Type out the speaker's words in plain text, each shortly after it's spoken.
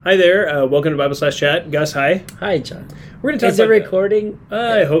Hi there. Welcome to Bible Slash Chat. Gus, hi. Hi, John. We're going to talk Is it about recording?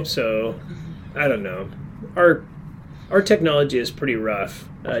 I hope so. I don't know. Our technology is pretty rough.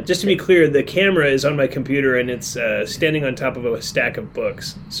 Just to be clear, the camera is on my computer and it's standing on top of a stack of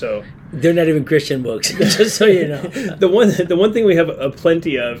books. So They're not even Christian books, just so you know. the one thing we have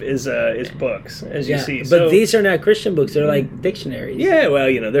plenty of is books, as you see. But these are not Christian books. They're like dictionaries. Yeah,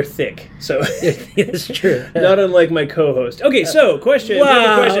 well, they're thick. So That's true. Not unlike my co-host. Okay, so question. Wow. We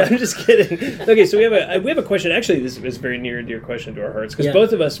have a question. I'm just kidding. Okay, so we have a question. Actually, this is very near and dear question to our hearts because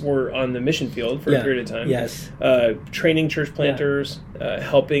both of us were on the mission field for a period of time. Yes. Training church planters,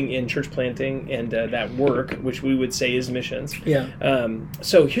 helping in church planting, and that work, which we would say is missions. Yeah.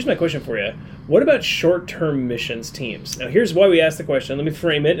 So here's my question for you. What about short-term missions teams? Now, here's why we asked the question. Let me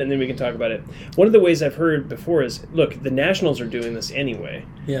frame it, and then we can talk about it. One of the ways I've heard before is, look, the Nationals are doing this anyway.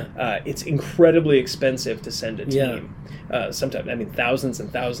 Yeah. It's incredibly expensive to send a team. Sometimes, thousands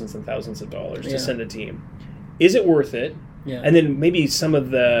and thousands and thousands of dollars to send a team. Is it worth it? Yeah. And then maybe some of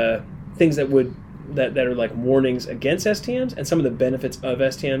the things that are like warnings against STMs and some of the benefits of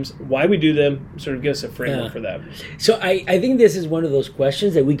STMs, why we do them, sort of give us a framework for that. So I think this is one of those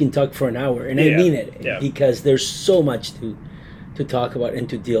questions that we can talk for an hour, and I mean it, because there's so much to talk about and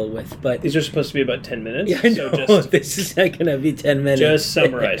to deal with. But these are supposed to be about 10 minutes. Yeah, I know. This is not going to be 10 minutes. Just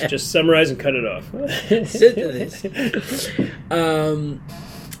summarize. Just summarize and cut it off. Sit to this.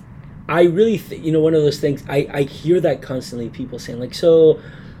 I really think, one of those things, I hear that constantly, people saying, like, so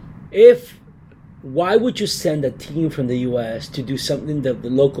why would you send a team from the U.S. to do something that the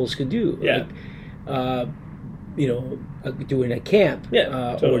locals could do? Yeah. Like, doing a camp,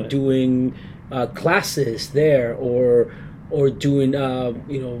 totally. or doing classes there, or doing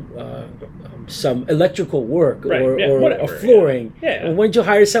some electrical work, or flooring. Yeah. Or why don't you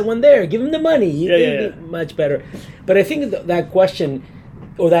hire someone there? Give them the money. You'd be much better. But I think that question,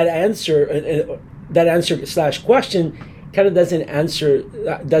 or that answer / question, kind of doesn't answer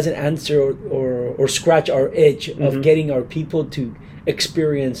or scratch our itch of getting our people to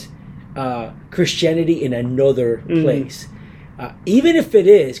experience Christianity in another place, even if it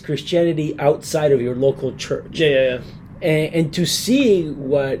is Christianity outside of your local church. And to see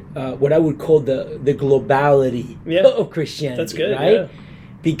what I would call the globality of Christianity. That's good, right?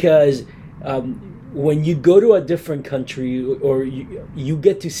 Because when you go to a different country, or you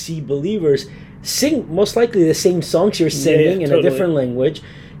get to see believers sing most likely the same songs you're singing in a different language.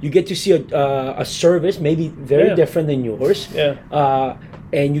 You get to see a service maybe very different than yours.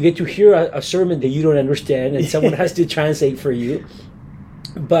 And you get to hear a sermon that you don't understand, and someone has to translate for you.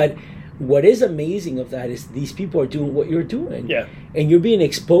 But what is amazing of that is these people are doing what you're doing. And you're being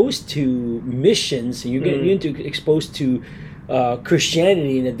exposed to missions, and you're getting exposed to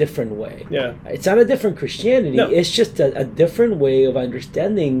Christianity in a different way. It's not a different Christianity. No. It's just a different way of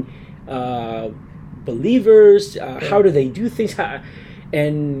understanding believers. How do they do things?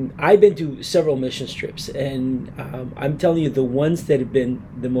 And I've been to several mission trips, and I'm telling you, the ones that have been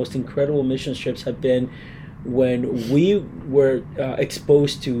the most incredible mission trips have been when we were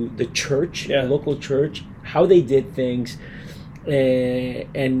exposed to the church, the local church, how they did things,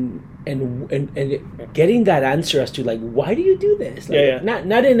 and getting that answer as to, like, why do you do this? Like,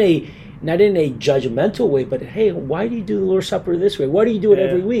 not in a judgmental way, but hey, why do you do the Lord's Supper this way? Why do you do it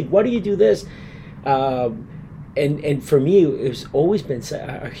every week? Why do you do this? And for me, it's always been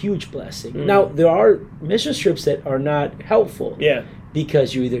a huge blessing. Now, there are mission trips that are not helpful.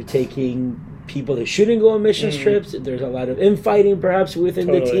 Because you're either taking people that shouldn't go on mission trips. There's a lot of infighting, perhaps, within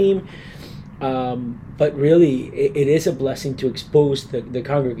the team. But really, it is a blessing to expose the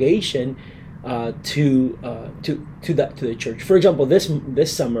congregation to the church. For example,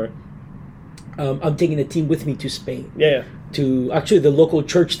 this summer, I'm taking a team with me to Spain. To actually the local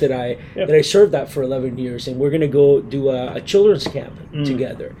church that I served at for 11 years, and we're going to go do a children's camp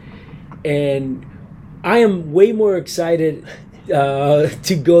together. And I am way more excited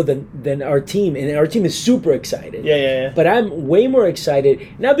to go than our team, and our team is super excited. But I'm way more excited,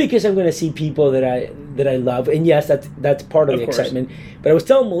 not because I'm going to see people that I love, and yes, that's part of the excitement. But I was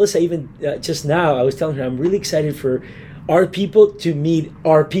telling Melissa even just now, I was telling her I'm really excited for our people to meet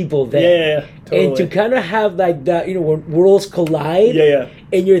our people there. Totally. And to kind of have like that, when worlds collide.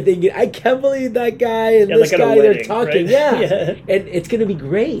 And you're thinking, I can't believe that guy and this guy, they're talking. Right? And it's going to be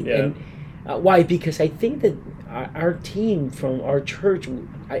great. And why? Because I think that our team from our church,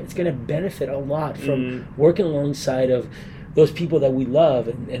 it's going to benefit a lot from working alongside of those people that we love,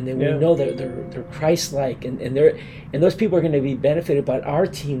 and then we know that they're Christ-like, and those people are going to be benefited by our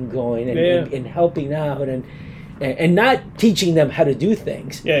team going and helping out, and and not teaching them how to do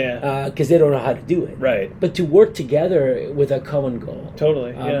things. Because they don't know how to do it. Right. But to work together with a common goal.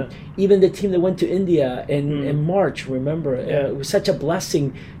 Totally. Even the team that went to India in March, remember, it was such a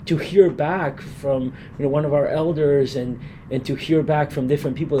blessing to hear back from one of our elders and to hear back from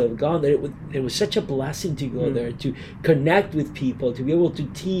different people that have gone there. It was such a blessing to go there, to connect with people, to be able to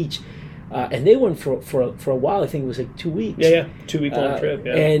teach. And they went for a while. I think it was like 2 weeks. 2-week long trip.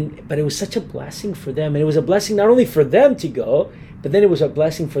 But it was such a blessing for them, and it was a blessing not only for them to go, but then it was a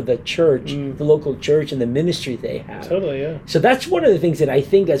blessing for the church, the local church, and the ministry they have. Totally, yeah. So that's one of the things that I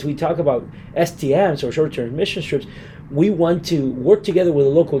think, as we talk about STMs or short-term mission trips, we want to work together with a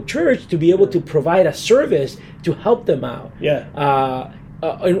local church to be able to provide a service to help them out.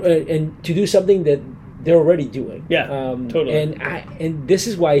 And to do something that they're already doing. Totally. And this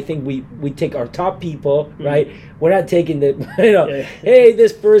is why I think we take our top people, right? We're not taking the hey,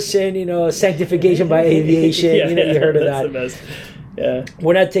 this person, sanctification by aviation. You heard of that. That's the best.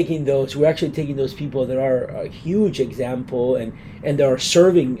 We're not taking those. We're actually taking those people that are a huge example and they are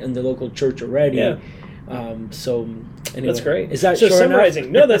serving in the local church already. So anyway, that's great. Is that so short summarizing?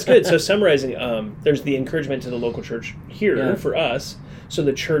 enough? No, that's good. So summarizing, there's the encouragement to the local church here for us. So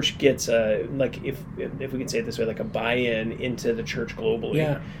the church gets like if we can say it this way, like a buy-in into the church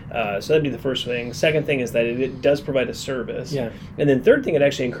globally. So that'd be the first thing. Second thing is that it does provide a service. And then third thing, it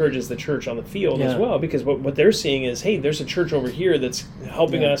actually encourages the church on the field as well, because what they're seeing is, hey, there's a church over here that's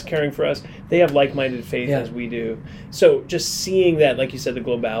helping us, caring for us. They have like-minded faith as we do. So just seeing that, like you said, the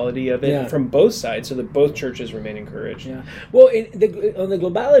globality of it from both sides, so that both churches remain encouraged. Well, on the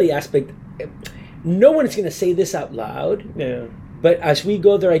globality aspect, no one is going to say this out loud. But as we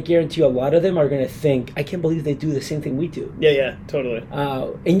go there, I guarantee you a lot of them are going to think, I can't believe they do the same thing we do. Totally.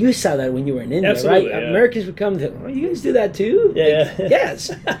 And you saw that when you were in India, Absolutely, right? Americans would come and you guys do that too? Yes.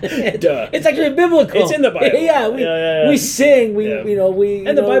 Duh. It's actually biblical. It's in the Bible. We sing, we.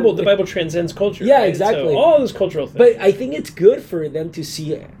 And the Bible transcends culture. Exactly. So all those cultural things. But I think it's good for them to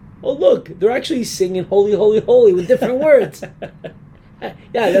see, oh, look, they're actually singing holy, holy, holy with different words.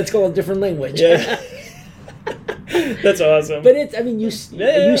 That's called a different language. That's awesome. But you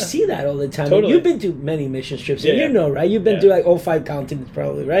see that all the time. Totally. You've been to many mission trips, and right? You've been to like all 5 continents,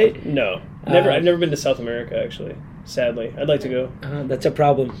 probably, right? No, never. I've never been to South America, actually. Sadly, I'd like to go. That's a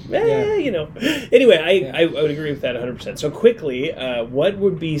problem. Anyway, I would agree with that 100%. So quickly, what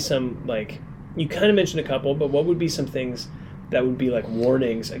would be some, like, you kind of mentioned a couple, but what would be some things that would be like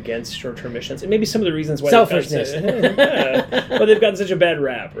warnings against short-term missions, and maybe some of the reasons why selfishness. But they've gotten such a bad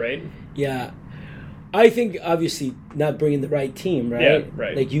rap, right? Yeah. I think obviously not bringing the right team, right?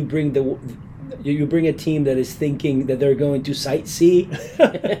 Right. Like you bring a team that is thinking that they're going to sightsee,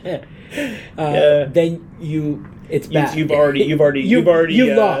 then it's bad. You've already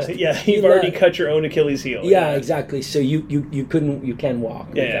lost. You've already cut your own Achilles heel. Exactly. So you can't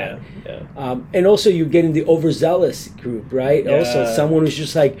walk. And also you're getting the overzealous group, right? Also someone who's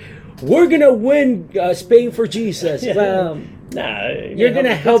just like, we're gonna win Spain for Jesus. You're going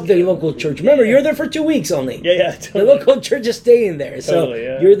to help the local church. Remember, you're there for 2 weeks only. Totally. The local church is staying there. Totally,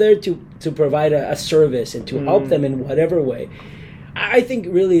 so you're there to provide a service and to help them in whatever way. I think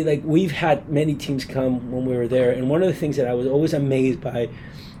really, like, we've had many teams come when we were there, and one of the things that I was always amazed by,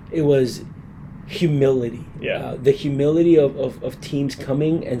 it was humility. The humility of teams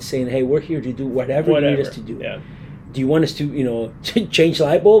coming and saying, hey, we're here to do whatever you need us to do. Do you want us to, change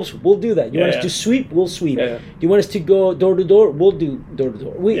light bulbs? We'll do that. You want us to sweep? We'll sweep. Do you want us to go door to door? We'll do door to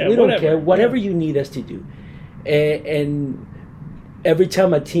door. We don't care. Whatever you need us to do. And every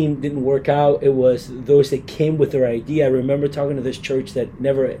time a team didn't work out, it was those that came with their idea. I remember talking to this church that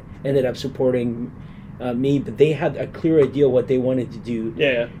never ended up supporting me, but they had a clear idea what they wanted to do.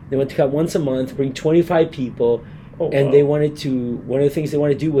 They wanted to come once a month, bring 25 people, and they wanted to. One of the things they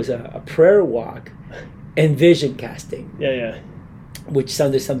wanted to do was a prayer walk. And vision casting. Which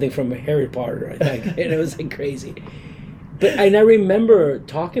sounded something from Harry Potter, I think. And it was like crazy. And I remember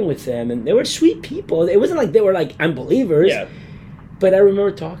talking with them, and they were sweet people. It wasn't like they were like unbelievers. But I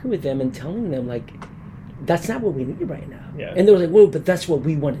remember talking with them and telling them, like, that's not what we need right now. And they were like, well, but that's what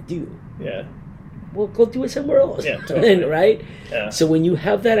we want to do. Well, go do it somewhere else. Totally. Right? So when you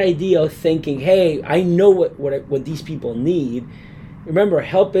have that idea of thinking, hey, I know what these people need. Remember,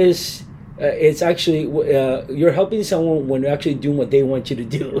 help is... it's actually you're helping someone when you're actually doing what they want you to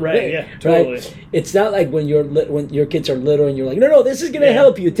do. Totally. Right? It's not like when your kids are little and you're like, no, this is going to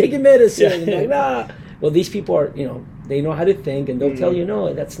help you. Take your medicine. And like, nah. Well, these people are, they know how to think, and they'll tell you,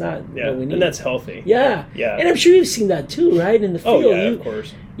 no, that's not what we need. And that's healthy. And I'm sure you've seen that too, right? In the field, of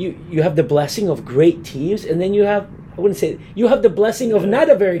course. You have the blessing of great teams, and then you have I wouldn't say you have the blessing of not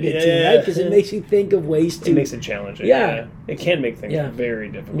a very good team, right? Because it makes you think of ways to. It makes it challenging. Yeah, it can make things very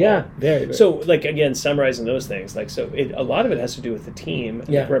difficult. Yeah, very. So, like again, summarizing those things, like a lot of it has to do with the team and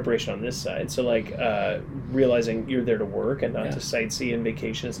the preparation on this side. So, like realizing you're there to work and not to sightsee and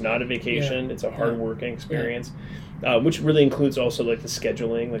vacation. It's not a vacation; it's a hard working experience. Which really includes also like the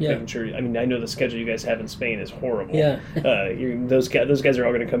scheduling, like making sure. I mean, I know the schedule you guys have in Spain is horrible. Yeah, those guys are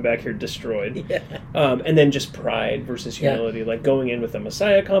all going to come back here destroyed. Yeah. And then just pride versus humility, like going in with a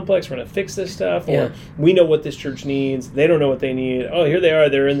Messiah complex. We're going to fix this stuff, or we know what this church needs. They don't know what they need. Oh, here they are.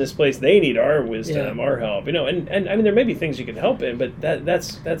 They're in this place. They need our wisdom, our help. You know, and I mean, there may be things you can help in, but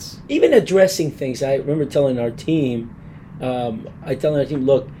that's even addressing things. I remember telling our team,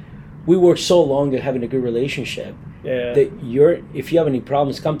 look, we worked so long at having a good relationship. Yeah. That if you have any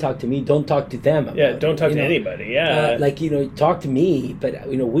problems, come talk to me. Don't talk to them. Don't talk to anybody. Yeah. Talk to me. But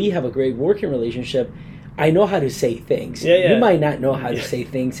we have a great working relationship. I know how to say things. Yeah. You might not know how to say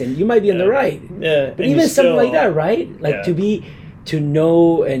things, and you might be in the right. Yeah. But even something like that, right? Like to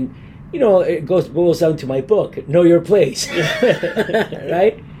know, and it boils down to my book, Know Your Place,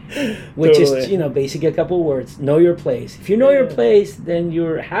 right? Which is basically a couple of words. Know your place. If you know your place, then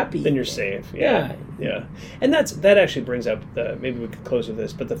you're happy. Then you're safe. Yeah. And that actually brings up maybe we could close with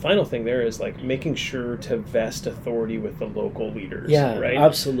this, but the final thing there is like making sure to vest authority with the local leaders. Yeah, right.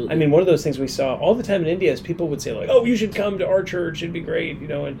 Absolutely. I mean, one of those things we saw all the time in India is people would say like, "Oh, you should come to our church. It'd be great,"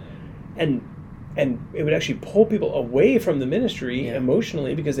 and it would actually pull people away from the ministry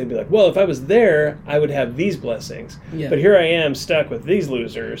emotionally, because they'd be like, well, if I was there, I would have these blessings. Yeah. But here I am stuck with these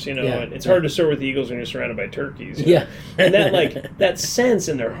losers, and it's hard to soar with the eagles when you're surrounded by turkeys. And that that sense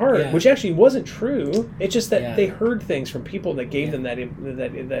in their heart, which actually wasn't true. It's just that they heard things from people that gave them that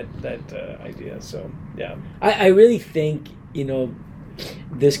idea. So, I really think,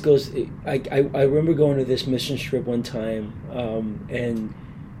 this goes, I remember going to this mission trip one time, and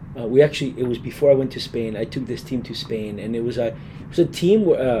it was before I went to Spain. I took this team to Spain, and it was a team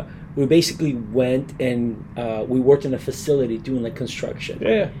where we basically went and we worked in a facility doing like construction.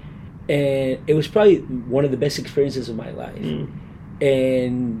 Yeah, and it was probably one of the best experiences of my life.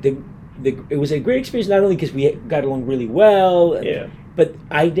 And it was a great experience, not only because we got along really well, but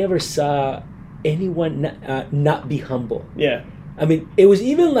I never saw anyone not be humble. Yeah, I mean, it was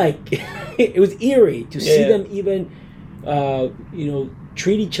even like it was eerie to see them even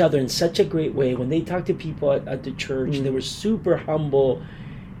treat each other in such a great way. When they talked to people at the church, they were super humble.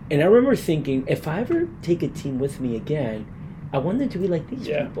 And I remember thinking, if I ever take a team with me again, I want them to be like these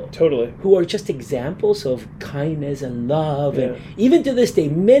people. Totally. Who are just examples of kindness and love. And even to this day,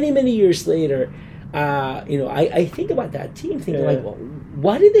 many, many years later, I think about that team, thinking like, well,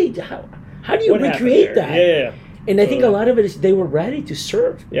 what did they do? How do you recreate that? Yeah. And I think a lot of it is they were ready to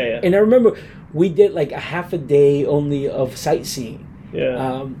serve. Yeah. And I remember we did like a half a day only of sightseeing.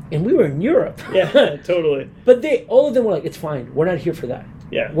 Yeah. And we were in Europe. Yeah, totally. But all of them were like, it's fine. We're not here for that.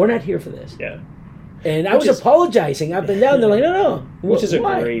 Yeah. We're not here for this. Yeah. And I was apologizing up and down. They're like, no. Which is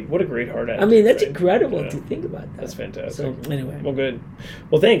what a great heart attitude. I mean, that's incredible to think about that. That's fantastic. So, anyway. Well, good.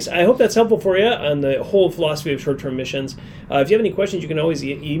 Well, thanks. I hope that's helpful for you on the whole philosophy of short-term missions. If you have any questions, you can always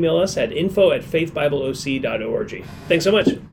email us at info@faithbibleoc.org. Thanks so much.